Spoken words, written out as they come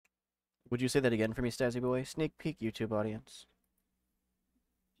Would you say that again for me, Stazzy Boy? Sneak peek, YouTube audience.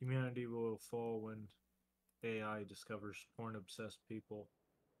 Humanity will fall when AI discovers porn-obsessed people.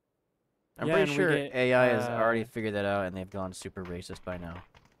 I'm Yeah, pretty and we sure get AI has already figured that out, and they've gone super racist by now.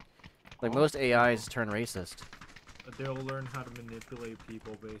 Like, most AIs turn racist. They'll learn how to manipulate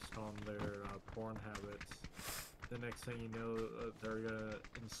people based on their porn habits. The next thing you know, they're gonna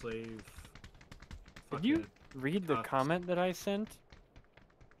enslave. Did you read the comment that I sent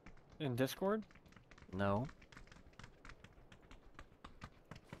in Discord? No.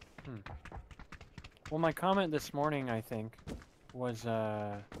 Well, my comment this morning, I think, was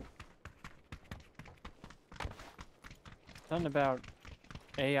something about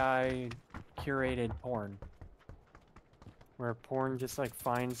AI curated porn, where porn just like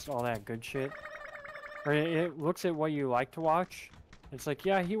finds all that good shit, or it looks at what you like to watch. It's like,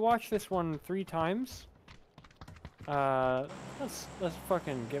 yeah, he watched this one 3 times. Let's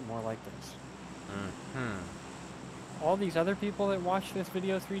fucking get more like this. All these other people that watched this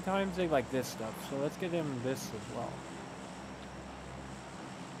video 3 times, they like this stuff, so let's get them this as well.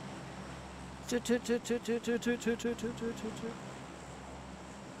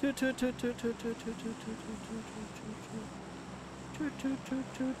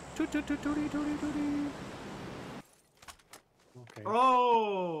 Okay.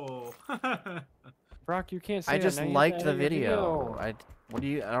 Oh! Brock, you can't say I that. just Now you have to liked the edit your video. I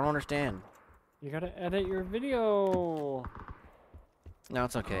don't understand. You gotta edit your video. No,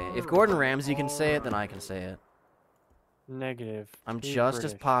 it's okay. If Gordon Ramsay can say it, then I can say it. Negative. I'm He's just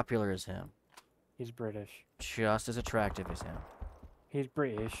as British. popular as him. He's British. Just as attractive as him. He's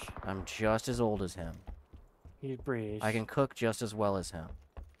British. I'm just as old as him. He's British. I can cook just as well as him.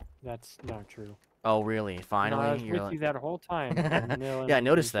 That's not true. Oh, really? Finally? No, I was You're with like... you that whole time. Yeah, I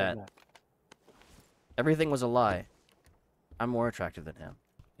noticed that. Everything was a lie. I'm more attractive than him.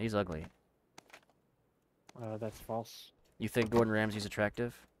 He's ugly. That's false. You think Gordon Ramsay's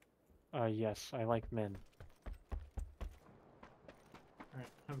attractive? Yes, I like men. Alright,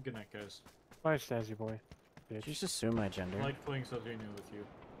 have a good night, guys. Bye, Stazzy boy. Bitch. Did you just assume my gender? I like playing Submarine with you.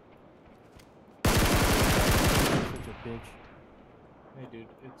 Such a bitch. Hey, dude,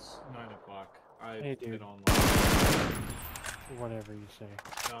 it's 9 o'clock. I've Hey, dude. been online. Whatever you say.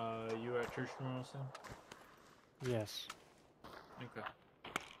 You at church tomorrow, Sam? Yes. Okay.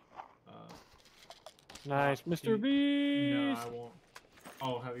 Nice, Mr. No, Beast! I won't.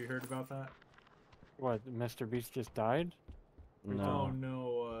 Oh, have you heard about that? What, Mr. Beast just died? No. Oh,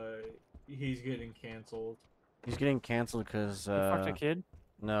 no, he's getting canceled. He's getting canceled because, He fucked a kid?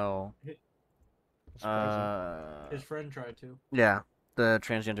 No. His friend tried to. Yeah, the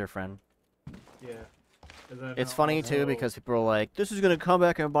transgender friend. Yeah. And then It's funny, too, because people are like, this is gonna come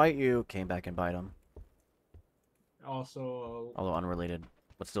back and bite you. Came back and bite him. Also, Although unrelated,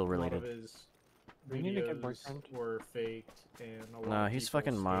 but still related. A lot of his We need to get videos boyfriend. were faked, and a lot Nah, of he's people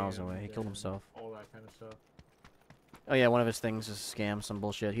fucking miles scammed away. He killed and himself. All that kind of stuff. Oh yeah, one of his things is a scam, some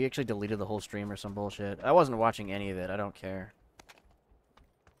bullshit. He actually deleted the whole stream or some bullshit. I wasn't watching any of it. I don't care.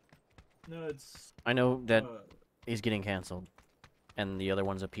 No, it's. I know that he's getting canceled, and the other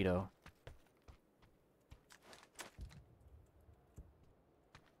one's a pedo.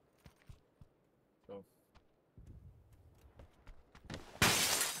 So.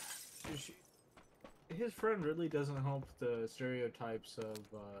 His friend really doesn't help the stereotypes of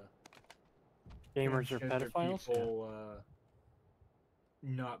Gamers are transgender pedophiles? people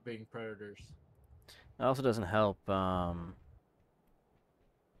not being predators. It also doesn't help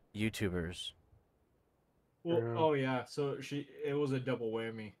YouTubers. Well, oh yeah, so it was a double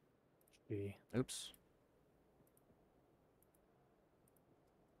whammy. Oops.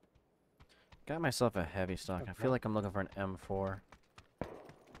 Got myself a heavy stock. I feel like I'm looking for an M4.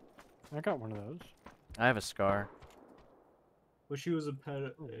 I got one of those. I have a scar. Well, she was a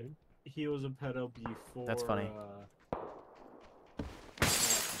pedo. He was a pedo before. That's funny.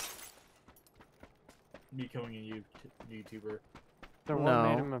 Becoming a YouTuber. So what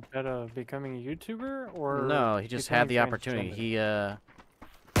made him a pedo? Becoming a YouTuber, or no? He just had the opportunity. He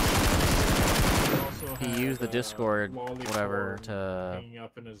used the Discord, whatever, to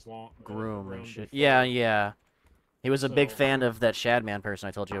groom and shit. Yeah, yeah. He was a big fan of that Shadman person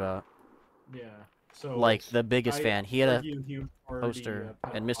I told you about. Yeah. So like the biggest fan. He had a he poster,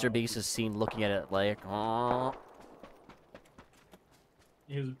 and Mr. Beast is seen looking at it like, oh.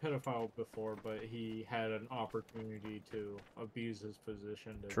 He was a pedophile before, but he had an opportunity to abuse his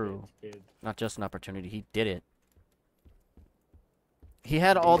position to True. get kids. Not just an opportunity, he did it. He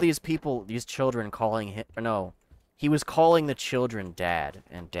had all these people, these children calling him, no, he was calling the children dad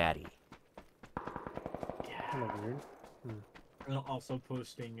and daddy. Yeah. Weird. And also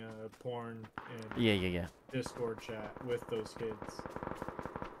posting porn in Yeah. Discord chat with those kids.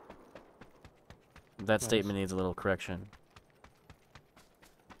 That Nice. statement needs a little correction.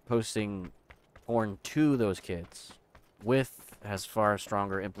 Posting porn to those kids with has far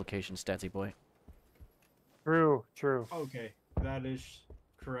stronger implications, Statsy boy. True. Okay, that is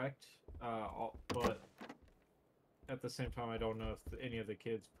correct. But at the same time, I don't know if any of the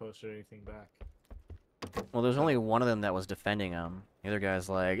kids posted anything back. Well, there's only one of them that was defending him. The other guy's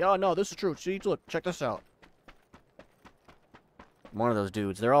like, "Oh no, this is true. See, look, check this out." One of those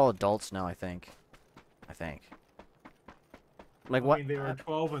dudes. They're all adults now, I think. Like what? I mean, they were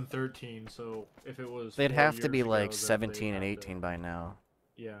 12 and 13, so if it was They'd 4 have to years be ago, like then 17 they'd and have to- 18 by now.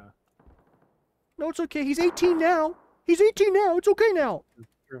 Yeah. No, it's okay. He's 18 now. He's 18 now. It's okay now.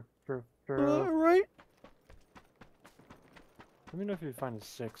 True. Right? Let me know if you find a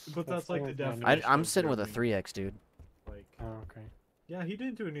 6. But that's like the definition. I'm of sitting with a grooming. 3x, dude. Like, Oh, okay. yeah, he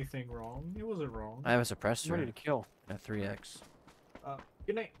didn't do anything wrong. He wasn't wrong. I have a I'm suppressor. ready to kill. A 3x.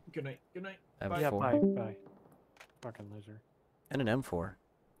 Good night. Good night. Good night. I have Bye. a Yeah, 4. bye. Fucking loser. And an M4.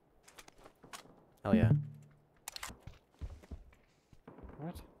 Hell yeah.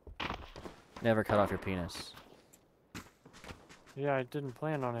 What? Never cut off your penis. Yeah, I didn't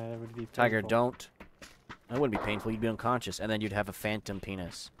plan on it. It would be Tiger, painful. don't. That wouldn't be painful. You'd be unconscious, and then you'd have a phantom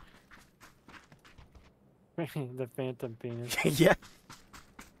penis. The Phantom Penis. Yeah.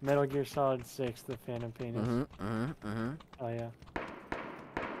 Metal Gear Solid 6, the Phantom Penis. Oh yeah.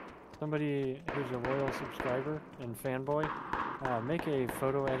 Somebody who's a loyal subscriber and fanboy, make a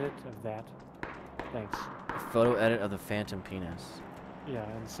photo edit of that. Thanks. A photo edit of the phantom penis. Yeah,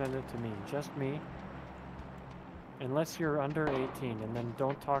 and send it to me. Just me. Unless you're under 18, and then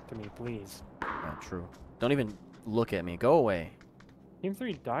don't talk to me, please. Yeah, true. Don't even look at me. Go away. Team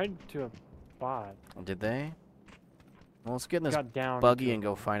 3 died to a bot. Did they? Well, let's get in this Got down. buggy into and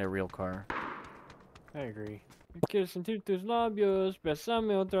go find a real car. I agree. Quiero sentir tus labios,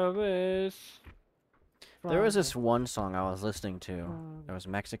 besame otra vez. There was this one song I was listening to. It was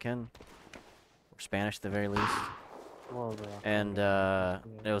Mexican. Or Spanish at the very least. Whoa, bro. And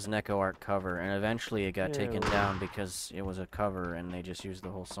it was an Echo Art cover. And eventually it got taken Ew. down because it was a cover and they just used the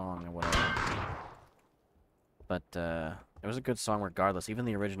whole song or whatever. But it was a good song regardless. Even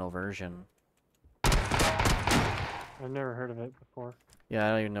the original version. I've never heard of it before. Yeah, I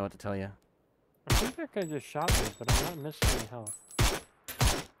don't even know what to tell you. I think that guy just shot me, but I'm not missing any health.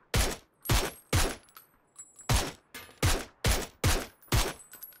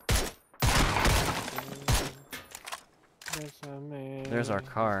 There's our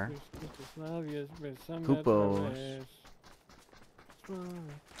car. Poopos.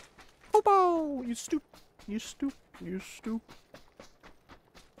 Popo! You stoop. You stoop. You stoop.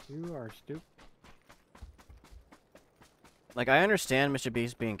 You are stupid. Like, I understand Mr.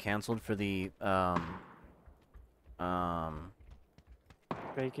 Beast being canceled for the,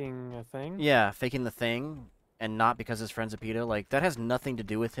 Faking a thing? yeah, faking the thing, and not because his friend's a pedo. Like, that has nothing to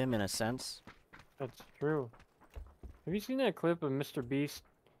do with him in a sense. That's true. Have you seen that clip of Mr. Beast?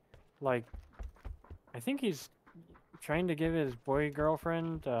 Like, I think he's trying to give his boy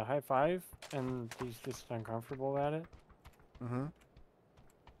girlfriend a high five, and he's just uncomfortable about it. Mm-hmm.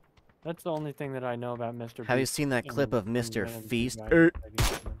 That's the only thing that I know about Mr. Beast. Have you seen that and- clip of and Mr. Venom Feast? being fighting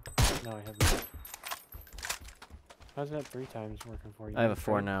him. No, I haven't. How's that 3 times working for you? I have a Okay.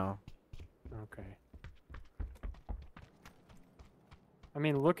 4 now. Okay. I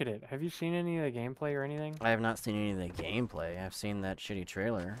mean, look at it. Have you seen any of the gameplay or anything? I have not seen any of the gameplay. I've seen that shitty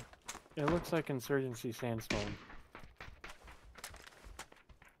trailer. It looks like Insurgency Sandstorm.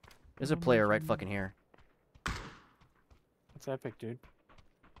 There's a player right fucking here. It's epic, dude.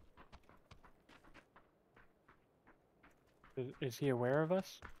 Is he aware of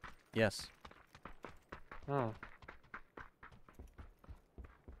us? Yes. Oh.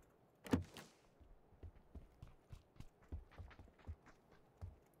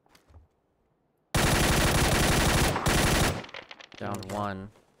 Down 1.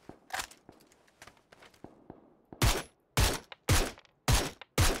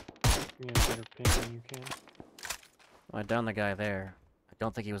 Give me a better ping than you can. I downed the guy there. I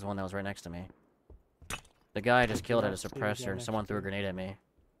don't think he was the one that was right next to me. The guy I just killed had a Yeah, see the guy suppressor, and next someone to threw a you. grenade at me.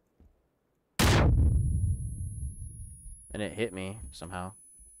 And it hit me, somehow.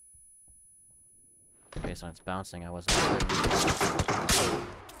 Based on its bouncing, I wasn't certain.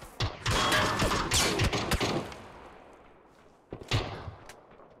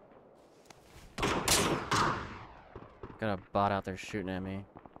 Got a bot out there shooting at me.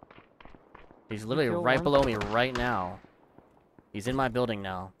 He's literally killed right one? below me right now. He's in my building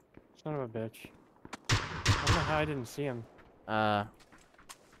now. Son of a bitch. I don't know how I didn't see him. I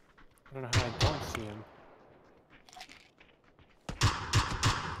don't know how I don't see him.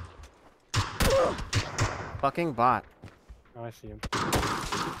 Fucking bot. Oh, I see him.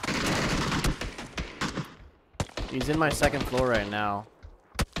 He's in my second floor right now.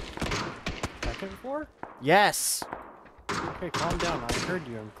 Second floor? Yes! Okay, calm down. I heard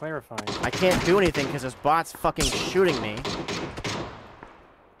you. I'm clarifying. I can't do anything because this bot's fucking shooting me.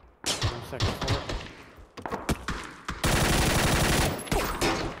 Second floor.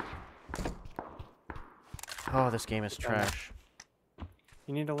 Oh, this game is trash.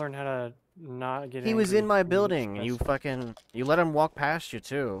 You need to learn how to not get He was angry in my when you get building, and stressed. you let him walk past you,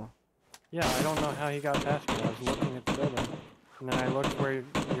 too. Yeah, I don't know how he got past me. I was looking at the building. And then I looked where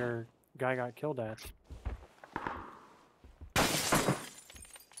your guy got killed at.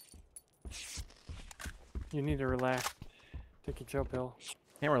 You need to relax. Take a chill pill.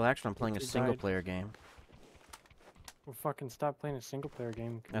 Can't relax when I'm playing a He died. single-player game. Well, fucking stop playing a single player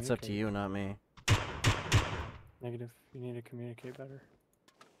game. That's up to Communicate. you, not me. Negative. You need to communicate better.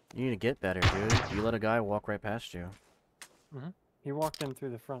 You need to get better, dude. You let a guy walk right past you. He walked in through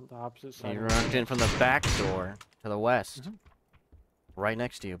the front, the opposite side. You of the walked in from the back door to the west. Mhm. Right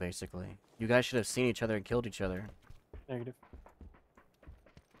next to you, basically. You guys should have seen each other and killed each other. Negative.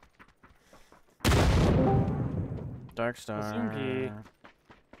 Dark Star. Azungi.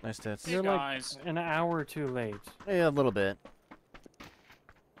 Nice tits. You're guys. like an hour or two late. Yeah, a little bit.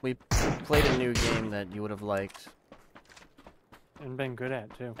 We played a new game that you would have liked, And been good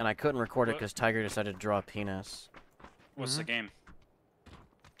at, too. and I couldn't record it What? because Tiger decided to draw a penis. What's the game?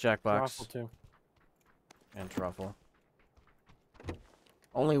 Jackbox Waffle, too. and Truffle.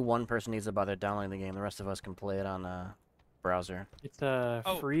 Only one person needs to bother downloading the game. The rest of us can play it on a browser. It's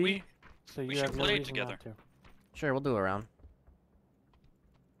Oh, free, so we you should have no play it reason together. not to. Sure, we'll do a round.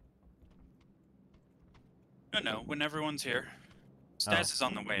 No, when everyone's here. Oh. Stas is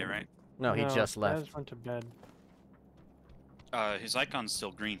on the way, right? No, he just left. Daz went to bed. His icon's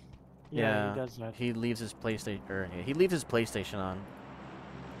still green. Yeah, he does that. He leaves his PlayStation. Or he leaves his PlayStation on.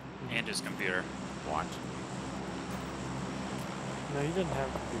 And his computer. Watch. No, he didn't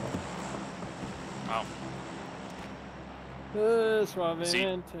have to do Oh. that. Is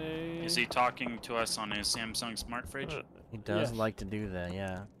Suavemente. he talking to us on his Samsung smart fridge? He does Yes. like to do that,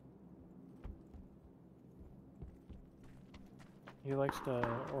 yeah. He likes to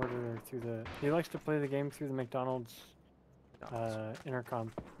order through the... He likes to play the game through the McDonald's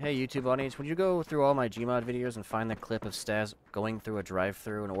intercom. Hey, YouTube audience, would you go through all my Gmod videos and find the clip of Stas going through a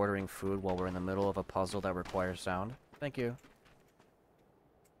drive-thru and ordering food while we're in the middle of a puzzle that requires sound? Thank you.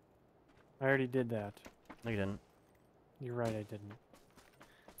 I already did that. No, you didn't. You're right, I didn't.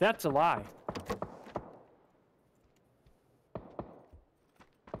 That's a lie.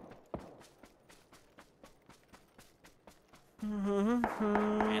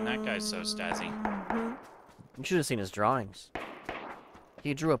 Man, that guy's so Stazzy. You should have seen his drawings.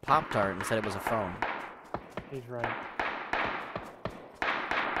 He drew a Pop-Tart and said it was a phone, He's right.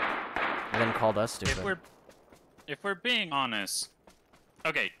 and then called us stupid. If we're being honest,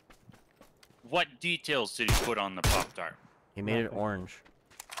 okay. What details did he put on the Pop-Tart? He made it Nothing. orange.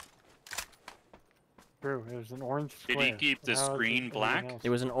 True, it was an orange Did square. he keep the How is it screen anything black? else? It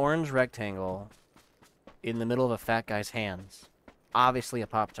was an orange rectangle in the middle of a fat guy's hands. Obviously a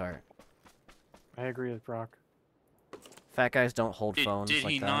Pop-Tart. I agree with Brock. Fat guys don't hold Did phones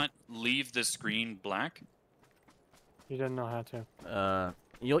like he that. not leave the screen black? He didn't know how to.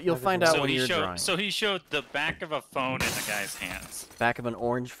 You'll find out So when he you're showed. drawing. So he showed the back of a phone in the guy's hands. Back of an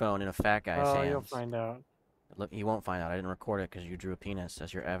orange phone in a fat guy's Oh, hands. you'll find out. Look, he won't find out. I didn't record it because you drew a penis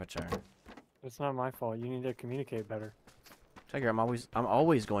as your avatar. It's not my fault. You need to communicate better. Tiger, I'm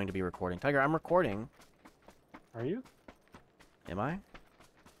always going to be recording. Tiger, I'm recording. Are you? Am I?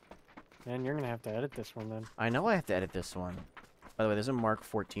 Man, you're gonna have to edit this one then. I know I have to edit this one. By the way, there's a Mark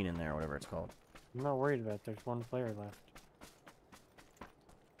 14 in there, or whatever it's called. I'm not worried about it. There's one player left.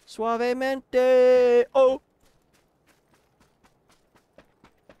 Suavemente! Oh!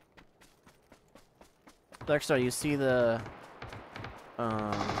 Darkstar, you see the...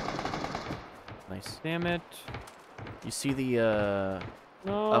 Nice. Damn it. You see the,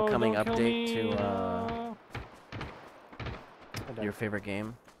 No, upcoming don't kill update me. to, No. I died. your favorite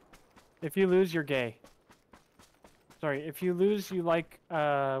game? If you lose, you're gay. Sorry, if you lose, you like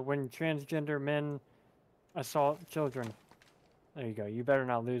when transgender men assault children. There you go. You better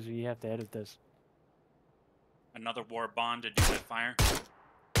not lose or you have to edit this. Another war bond. Did you set fire?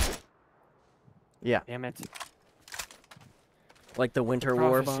 Yeah. Damn it. Like the Winter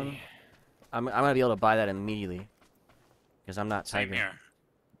War Prophecy. bond. I'm gonna be able to buy that immediately. Because I'm not Same Tiger. here.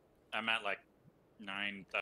 I'm at like